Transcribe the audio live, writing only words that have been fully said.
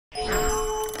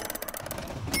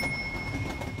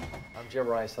Jim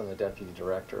Rice. I'm the Deputy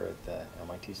Director at the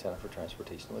MIT Center for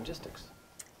Transportation and Logistics.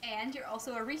 And you're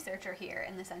also a researcher here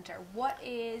in the center. What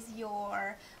is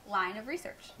your line of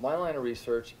research? My line of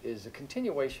research is a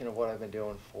continuation of what I've been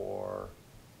doing for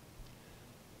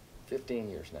 15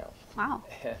 years now. Wow.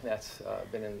 And that's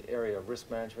been in the area of risk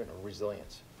management or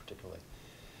resilience, particularly.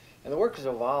 And the work has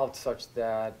evolved such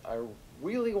that I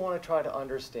really want to try to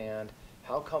understand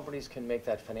how companies can make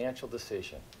that financial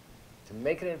decision to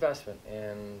make an investment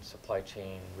in supply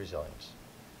chain resilience.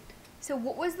 So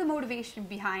what was the motivation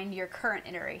behind your current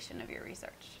iteration of your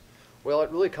research? Well,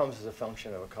 it really comes as a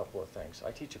function of a couple of things.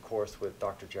 I teach a course with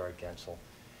Dr. Jared Gensel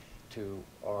to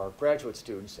our graduate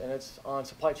students, and it's on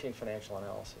supply chain financial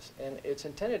analysis. And it's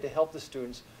intended to help the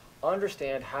students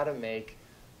understand how to make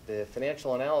the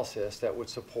financial analysis that would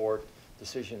support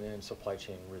decision in supply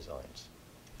chain resilience.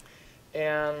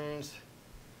 And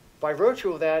by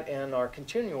virtue of that and our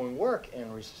continuing work in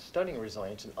studying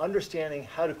resilience and understanding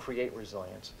how to create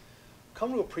resilience,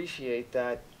 come to appreciate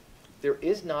that there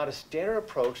is not a standard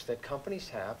approach that companies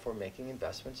have for making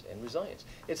investments in resilience.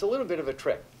 It's a little bit of a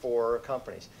trick for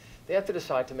companies. They have to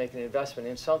decide to make an investment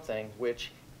in something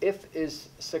which, if is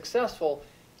successful,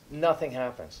 nothing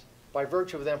happens, by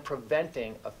virtue of them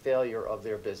preventing a failure of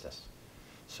their business.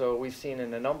 So we've seen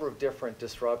in a number of different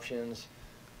disruptions,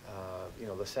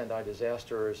 the Sendai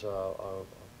disaster is a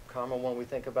common one we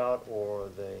think about, or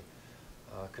the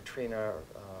Katrina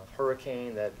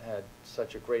hurricane that had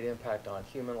such a great impact on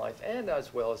human life and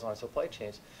as well as on supply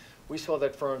chains. We saw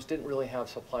that firms didn't really have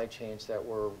supply chains that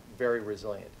were very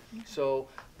resilient. Okay. So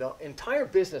the entire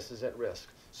business is at risk.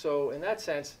 So in that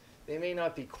sense, they may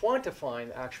not be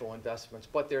quantifying actual investments,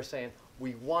 but they're saying,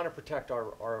 we want to protect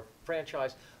our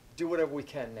franchise, do whatever we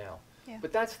can now. Yeah.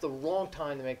 But that's the wrong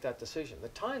time to make that decision. The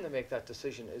time to make that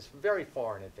decision is very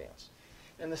far in advance.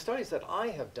 And the studies that I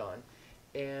have done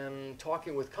and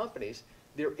talking with companies,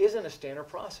 there isn't a standard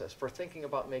process for thinking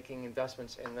about making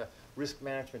investments in the risk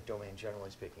management domain,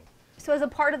 generally speaking. So as a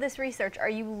part of this research, are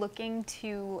you looking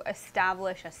to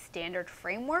establish a standard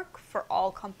framework for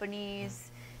all companies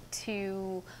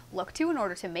to look to in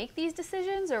order to make these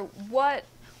decisions? Or what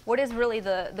is really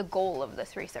the goal of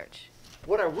this research?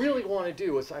 What I really want to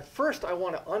do is first I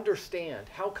want to understand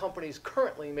how companies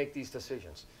currently make these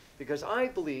decisions, because I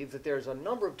believe that there's a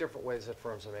number of different ways that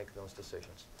firms are making those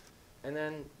decisions. And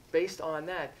then based on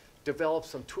that, develop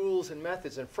some tools and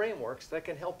methods and frameworks that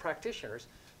can help practitioners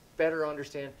better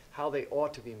understand how they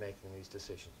ought to be making these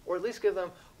decisions, or at least give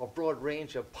them a broad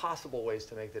range of possible ways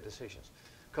to make the decisions.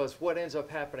 Because what ends up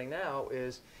happening now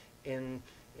is in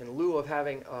lieu of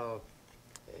having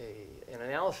an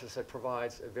analysis that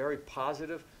provides a very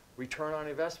positive return on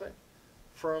investment,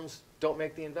 firms don't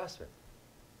make the investment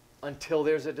until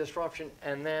there's a disruption,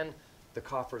 and then the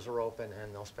coffers are open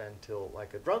and they'll spend till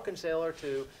like a drunken sailor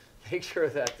to make sure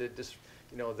that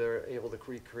they're able to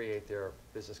recreate their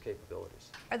business capabilities.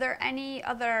 Are there any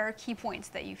other key points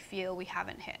that you feel we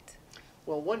haven't hit?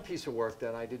 Well, one piece of work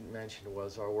that I didn't mention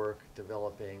was our work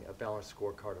developing a balanced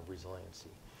scorecard of resiliency.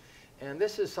 And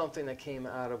this is something that came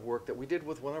out of work that we did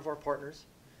with one of our partners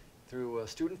through a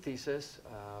student thesis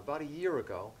about a year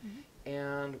ago. Mm-hmm.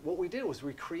 And what we did was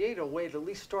we created a way to at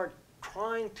least start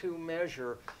trying to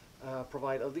measure,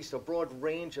 provide at least a broad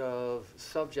range of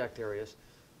subject areas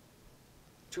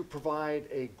to provide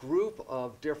a group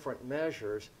of different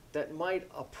measures that might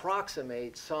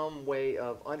approximate some way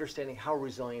of understanding how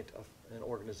resilient an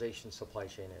organization's supply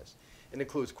chain is. It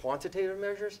includes quantitative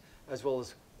measures as well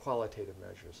as qualitative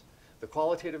measures. The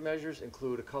qualitative measures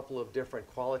include a couple of different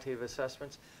qualitative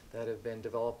assessments that have been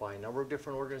developed by a number of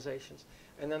different organizations.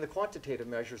 And then the quantitative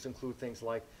measures include things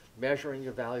like measuring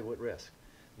your value at risk,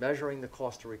 measuring the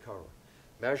cost to recover,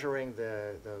 measuring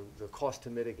the cost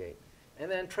to mitigate, and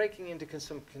then taking into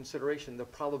some consideration the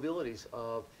probabilities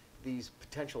of these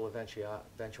potential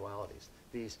eventualities,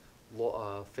 these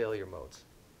failure modes.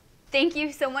 Thank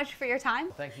you so much for your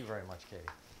time. Thank you very much, Katie.